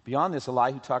 Beyond this,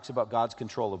 Elihu talks about God's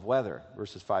control of weather,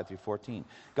 verses 5 through 14.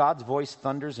 God's voice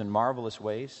thunders in marvelous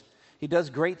ways. He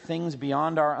does great things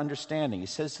beyond our understanding. He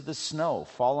says to the snow,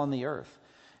 fall on the earth,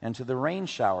 and to the rain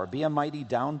shower, be a mighty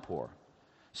downpour,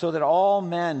 so that all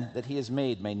men that he has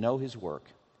made may know his work.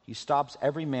 He stops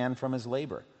every man from his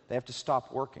labor. They have to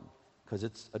stop working because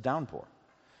it's a downpour.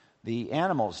 The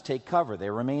animals take cover.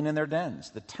 They remain in their dens.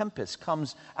 The tempest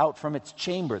comes out from its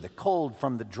chamber, the cold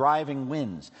from the driving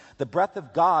winds. The breath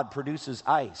of God produces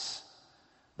ice.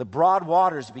 The broad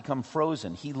waters become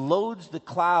frozen. He loads the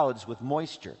clouds with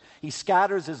moisture. He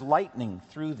scatters his lightning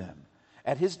through them.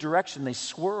 At his direction, they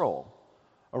swirl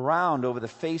around over the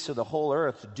face of the whole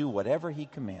earth to do whatever he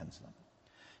commands them.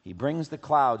 He brings the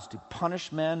clouds to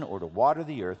punish men or to water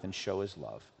the earth and show his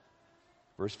love.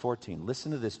 Verse 14,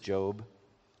 listen to this, Job.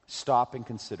 Stop and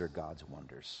consider God's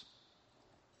wonders.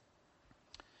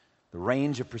 The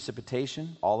range of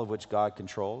precipitation, all of which God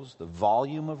controls. The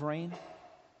volume of rain,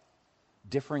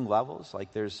 differing levels,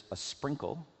 like there's a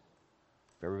sprinkle. Have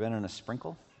you ever been in a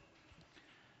sprinkle?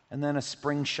 And then a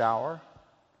spring shower.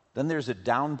 Then there's a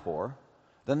downpour.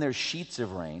 Then there's sheets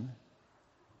of rain.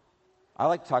 I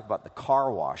like to talk about the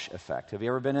car wash effect. Have you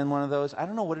ever been in one of those? I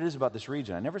don't know what it is about this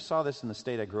region. I never saw this in the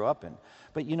state I grew up in.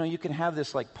 But you know, you can have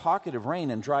this like pocket of rain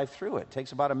and drive through it. It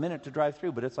takes about a minute to drive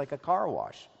through, but it's like a car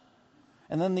wash.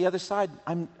 And then the other side,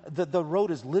 the road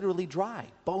is literally dry,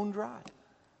 bone dry.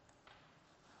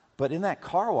 But in that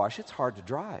car wash, it's hard to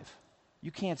drive. You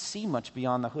can't see much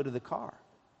beyond the hood of the car.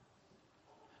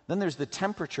 Then there's the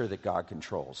temperature that God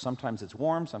controls. Sometimes it's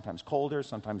warm, sometimes colder,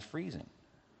 sometimes freezing.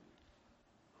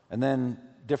 And then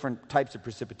different types of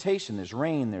precipitation. There's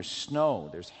rain, there's snow,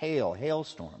 there's hail,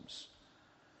 hailstorms.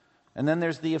 And then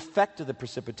there's the effect of the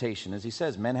precipitation. As he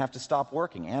says, men have to stop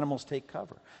working, animals take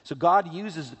cover. So God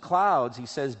uses the clouds, he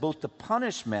says, both to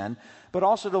punish men, but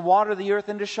also to water the earth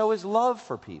and to show his love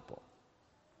for people.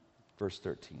 Verse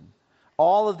 13.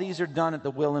 All of these are done at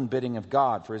the will and bidding of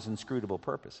God for his inscrutable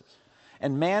purposes.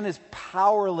 And man is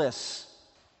powerless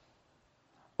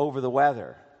over the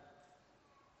weather.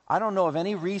 I don't know of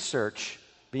any research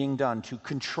being done to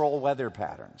control weather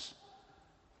patterns.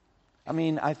 I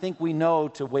mean, I think we know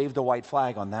to wave the white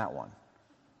flag on that one.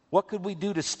 What could we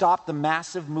do to stop the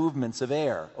massive movements of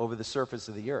air over the surface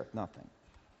of the earth? Nothing.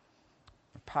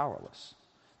 We're powerless.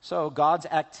 So God's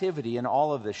activity in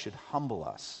all of this should humble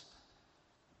us.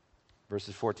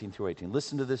 Verses 14 through 18.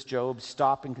 Listen to this, Job.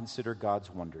 Stop and consider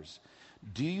God's wonders.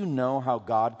 Do you know how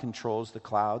God controls the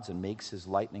clouds and makes his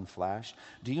lightning flash?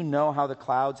 Do you know how the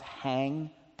clouds hang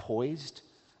poised?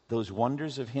 Those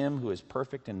wonders of him who is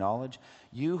perfect in knowledge?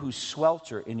 You who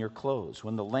swelter in your clothes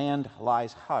when the land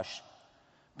lies hushed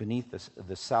beneath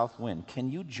the south wind. Can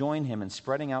you join him in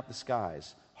spreading out the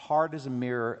skies, hard as a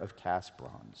mirror of cast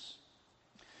bronze?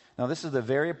 Now, this is the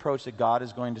very approach that God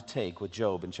is going to take with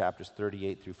Job in chapters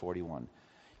 38 through 41.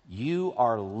 You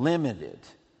are limited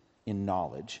in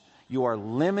knowledge. You are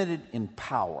limited in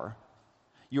power.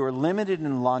 You are limited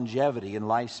in longevity and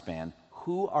lifespan.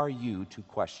 Who are you to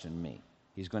question me?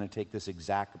 He's going to take this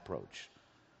exact approach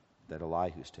that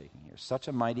Elihu's taking here. Such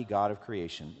a mighty God of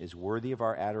creation is worthy of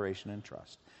our adoration and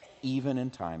trust, even in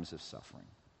times of suffering.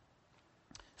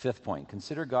 Fifth point,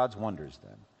 consider God's wonders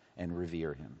then and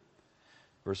revere him.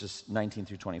 Verses 19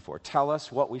 through 24. Tell us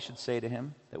what we should say to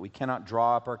him, that we cannot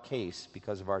draw up our case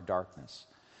because of our darkness.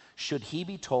 Should he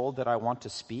be told that I want to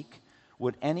speak?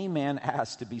 Would any man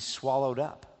ask to be swallowed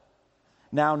up?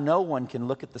 Now no one can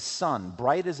look at the sun,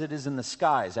 bright as it is in the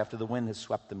skies after the wind has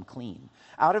swept them clean.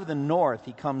 Out of the north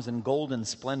he comes in golden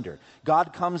splendor.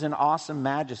 God comes in awesome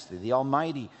majesty. The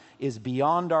Almighty is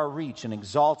beyond our reach and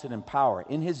exalted in power.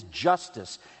 In his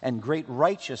justice and great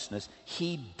righteousness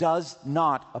he does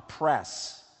not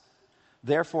oppress.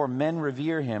 Therefore men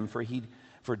revere him,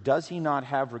 for does he not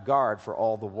have regard for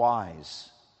all the wise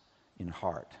in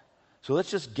heart? So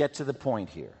let's just get to the point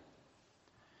here.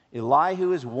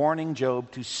 Elihu is warning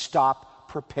Job to stop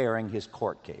preparing his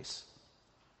court case.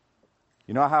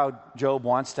 You know how Job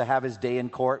wants to have his day in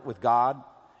court with God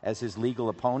as his legal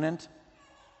opponent?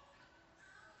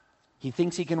 He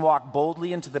thinks he can walk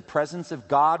boldly into the presence of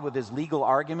God with his legal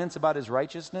arguments about his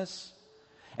righteousness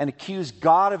and accuse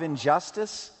God of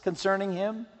injustice concerning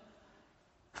him.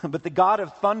 But the God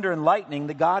of thunder and lightning,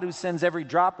 the God who sends every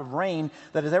drop of rain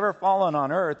that has ever fallen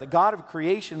on earth, the God of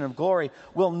creation and of glory,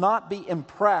 will not be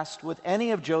impressed with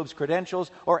any of Job's credentials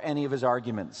or any of his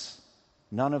arguments.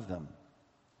 None of them.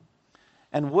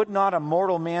 And would not a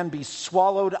mortal man be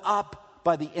swallowed up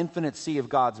by the infinite sea of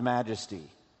God's majesty?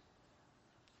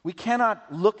 We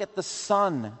cannot look at the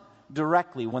sun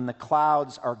directly when the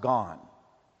clouds are gone,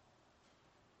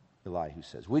 Elihu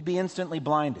says. We'd be instantly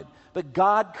blinded. But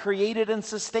God created and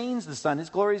sustains the sun. His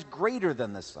glory is greater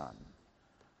than the sun.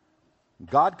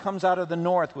 God comes out of the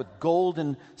north with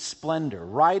golden splendor,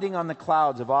 riding on the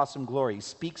clouds of awesome glory. He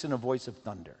speaks in a voice of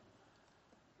thunder.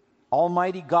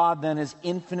 Almighty God then is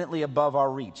infinitely above our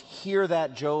reach. Hear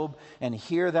that, Job, and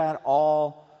hear that,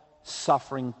 all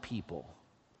suffering people.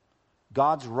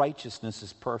 God's righteousness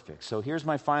is perfect. So here's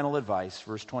my final advice,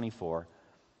 verse 24.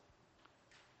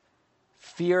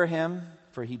 Fear him,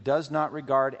 for he does not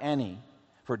regard any,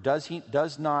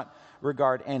 does not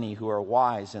regard any who are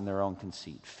wise in their own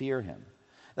conceit. Fear him.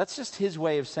 That's just his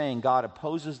way of saying God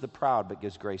opposes the proud but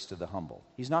gives grace to the humble.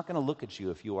 He's not going to look at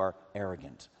you if you are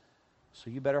arrogant.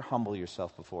 So you better humble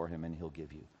yourself before him and he'll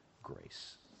give you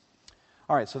grace.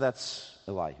 All right, so that's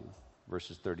Elihu,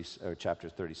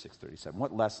 chapters 36, 37.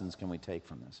 What lessons can we take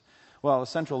from this? Well, the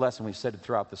central lesson we've said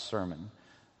throughout the sermon: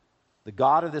 the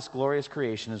God of this glorious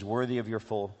creation is worthy of your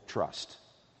full trust.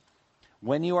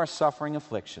 When you are suffering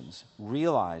afflictions,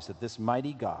 realize that this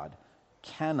mighty God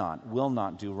will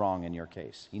not do wrong in your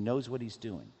case. He knows what he's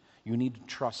doing. You need to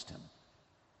trust him.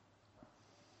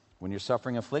 When you're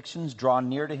suffering afflictions, draw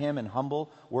near to him in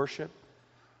humble worship.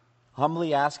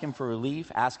 Humbly ask him for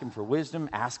relief, ask him for wisdom,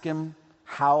 ask him,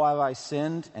 how have I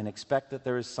sinned? And expect that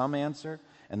there is some answer,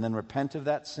 and then repent of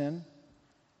that sin.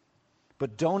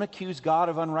 But don't accuse God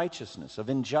of unrighteousness, of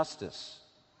injustice.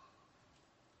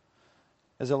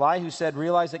 As Elihu said,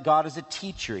 realize that God is a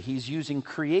teacher. He's using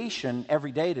creation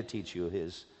every day to teach you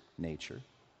his nature.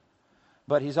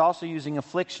 But he's also using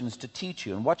afflictions to teach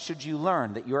you. And what should you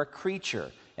learn? That you're a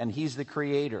creature and he's the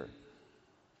creator.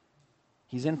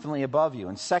 He's infinitely above you.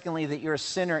 And secondly, that you're a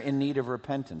sinner in need of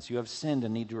repentance. You have sinned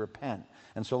and need to repent.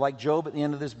 And so like Job at the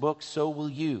end of this book, so will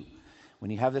you.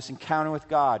 When you have this encounter with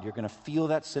God, you're going to feel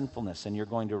that sinfulness and you're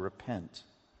going to repent.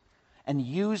 And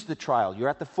use the trial. You're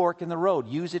at the fork in the road.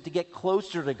 Use it to get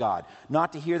closer to God,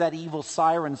 not to hear that evil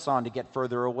siren song to get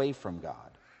further away from God.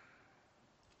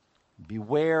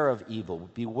 Beware of evil.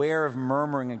 Beware of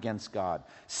murmuring against God,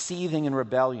 seething in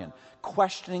rebellion,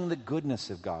 questioning the goodness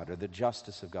of God or the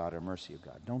justice of God or mercy of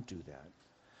God. Don't do that.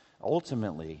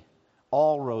 Ultimately,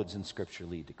 all roads in Scripture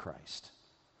lead to Christ.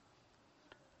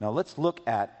 Now let's look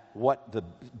at what the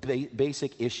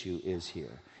basic issue is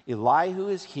here. Elihu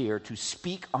is here to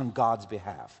speak on God's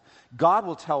behalf. God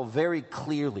will tell very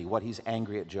clearly what he's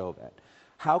angry at Job at.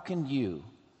 How can you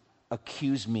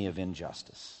accuse me of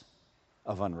injustice,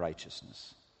 of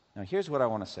unrighteousness? Now here's what I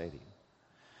want to say to you.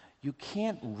 You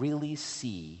can't really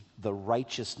see the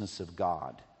righteousness of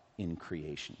God in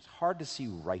creation. It's hard to see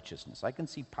righteousness. I can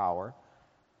see power.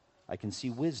 I can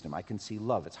see wisdom. I can see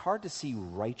love. It's hard to see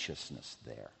righteousness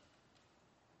there.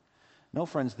 No,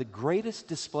 friends, the greatest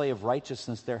display of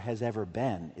righteousness there has ever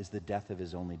been is the death of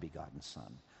his only begotten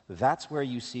Son. That's where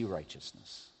you see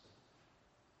righteousness.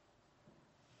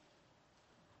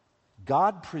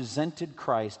 God presented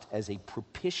Christ as a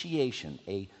propitiation,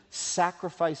 a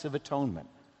sacrifice of atonement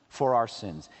for our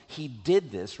sins. He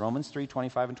did this, Romans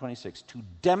 3:25 and 26, to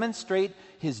demonstrate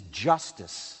his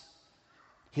justice,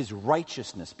 his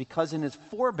righteousness, because in his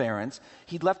forbearance,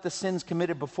 he left the sins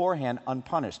committed beforehand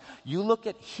unpunished. You look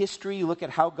at history, you look at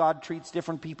how God treats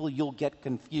different people, you'll get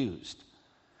confused.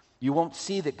 You won't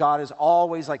see that God is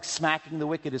always like smacking the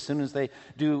wicked as soon as they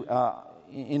do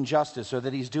injustice, or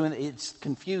that he's doing, it's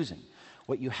confusing.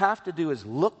 What you have to do is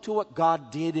look to what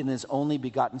God did in his only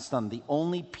begotten Son, the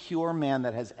only pure man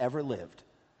that has ever lived.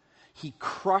 He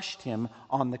crushed him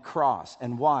on the cross.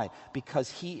 And why? Because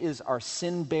he is our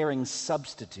sin-bearing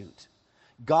substitute.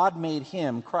 God made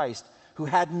him, Christ, who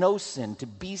had no sin, to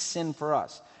be sin for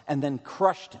us, and then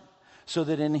crushed him, so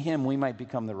that in him we might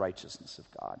become the righteousness of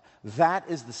God. That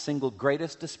is the single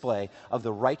greatest display of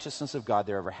the righteousness of God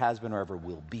there ever has been or ever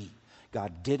will be.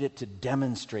 God did it to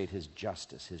demonstrate his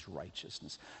justice, his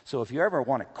righteousness. So if you ever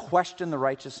want to question the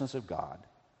righteousness of God,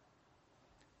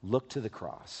 look to the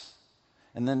cross.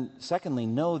 And then secondly,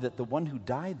 know that the one who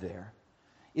died there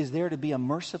is there to be a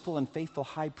merciful and faithful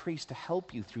high priest to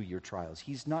help you through your trials.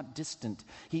 He's not distant.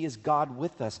 He is God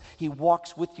with us. He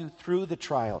walks with you through the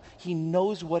trial. He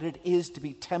knows what it is to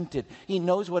be tempted. He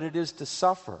knows what it is to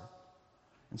suffer.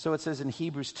 And so it says in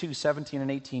Hebrews 2:17 and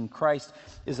 18, Christ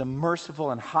is a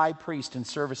merciful and high priest in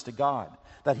service to God,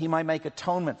 that he might make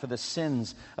atonement for the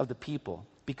sins of the people.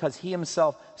 Because he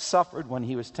himself suffered when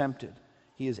he was tempted,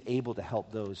 he is able to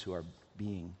help those who are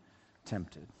being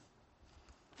tempted.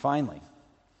 Finally,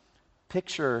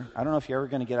 picture, I don't know if you're ever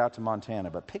going to get out to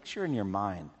Montana, but picture in your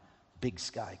mind big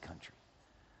sky country.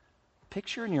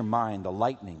 Picture in your mind the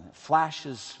lightning that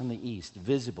flashes from the east,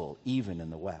 visible even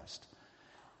in the west.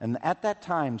 And at that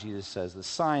time, Jesus says, the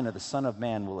sign of the Son of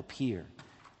Man will appear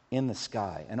in the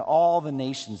sky, and all the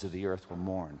nations of the earth will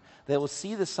mourn. They will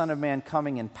see the Son of Man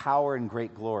coming in power and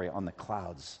great glory on the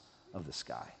clouds of the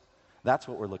sky. That's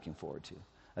what we're looking forward to,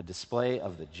 a display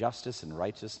of the justice and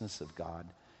righteousness of God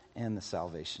and the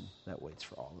salvation that waits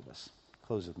for all of us.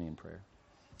 Close with me in prayer.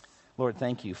 Lord,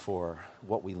 thank you for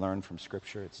what we learn from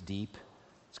Scripture. It's deep,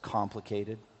 it's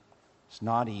complicated, it's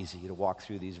not easy to walk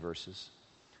through these verses.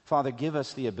 Father, give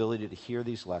us the ability to hear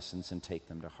these lessons and take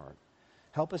them to heart.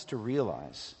 Help us to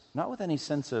realize, not with any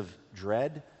sense of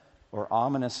dread or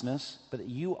ominousness, but that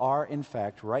you are, in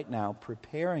fact, right now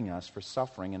preparing us for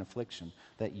suffering and affliction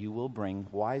that you will bring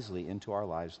wisely into our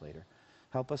lives later.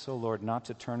 Help us, O Lord, not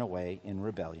to turn away in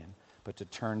rebellion, but to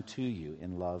turn to you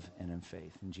in love and in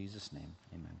faith. In Jesus' name,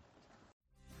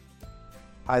 amen.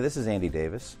 Hi, this is Andy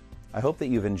Davis. I hope that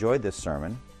you've enjoyed this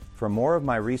sermon. For more of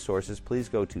my resources, please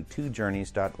go to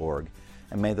twojourneys.org,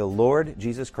 and may the Lord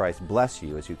Jesus Christ bless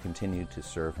you as you continue to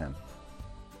serve him.